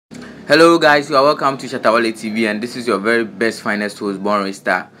Hello guys, you are welcome to Shatta Wale TV, and this is your very best finest host, Born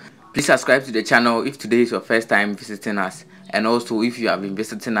Star. Please subscribe to the channel if today is your first time visiting us, and also if you have been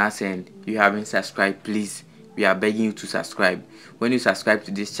visiting us and you haven't subscribed, please, we are begging you to subscribe. When you subscribe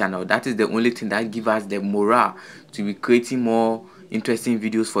to this channel, that is the only thing that gives us the morale to be creating more interesting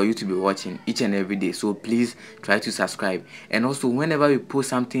videos for you to be watching each and every day. So please try to subscribe, and also whenever we post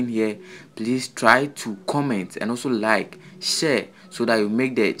something here, please try to comment and also like, share, so that you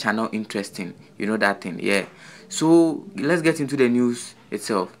make the channel interesting. You know that thing, yeah. So let's get into the news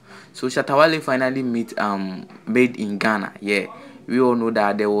itself. So Shatta Wale finally made in Ghana. Yeah, we all know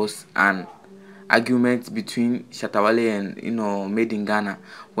that there was an argument between Shatta Wale and made in Ghana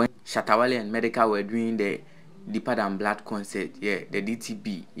when Shatta Wale and Medical were doing the Deeper Than Blood concert. Yeah, the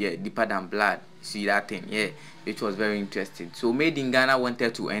DTB. Yeah, Deeper Than Blood. See that thing? Yeah, it was very interesting. So made in Ghana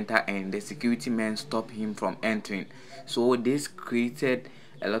wanted to enter, and the security men stopped him from entering. So this created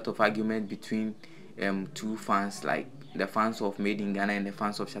a lot of argument between two fans, like the fans of Made in Ghana and the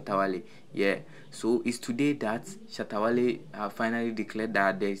fans of Shatta Wale. Yeah, so it's today that Shatta Wale have finally declared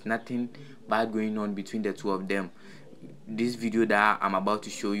that there is nothing bad going on between the two of them. This video that I'm about to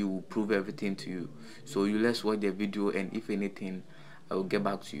show you will prove everything to you. So let's watch the video, and if anything, I will get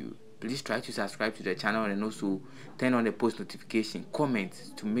back to you. Please try to subscribe to the channel and also turn on the post notification,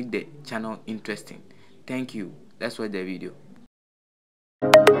 comment to make the channel interesting. Thank you. Let's watch the video.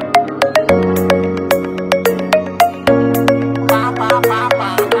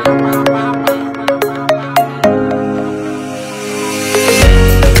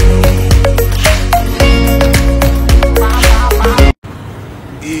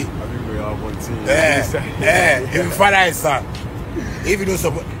 If your father is son, if you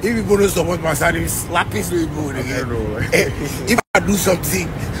don't support my son, you slap his people again. If I do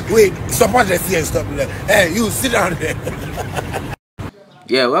something, wait, support the fear and stop there. Hey, you sit down there.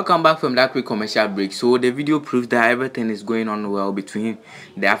 Yeah, welcome back from that quick commercial break. So the video proves that everything is going on well between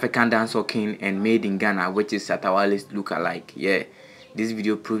the African dancehall king and Made in Ghana, which is Shatta Wale's look-alike. Yeah, this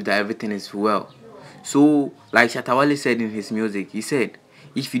video proves that everything is well. So like Shatta Wale said in his music, he said,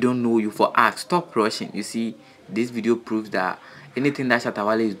 if you don't know, you for ask, stop rushing. You see, this video proves that anything that Shatta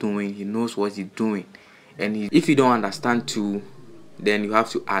Wale is doing, he knows what he's doing, and if you don't understand too, then you have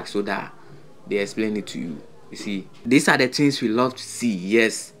to ask so that they explain it to you. You see, these are the things we love to see.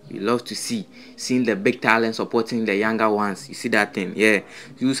 Yes, we love to seeing the big talent supporting the younger ones. You see that thing? Yeah,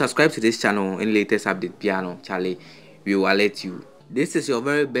 you subscribe to this channel and latest update piano Charlie, we will alert you. This is your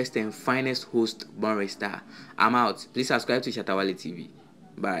very best and finest host, Born Star. I'm out. Please subscribe to Shatta Wale TV.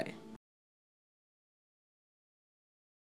 Bye.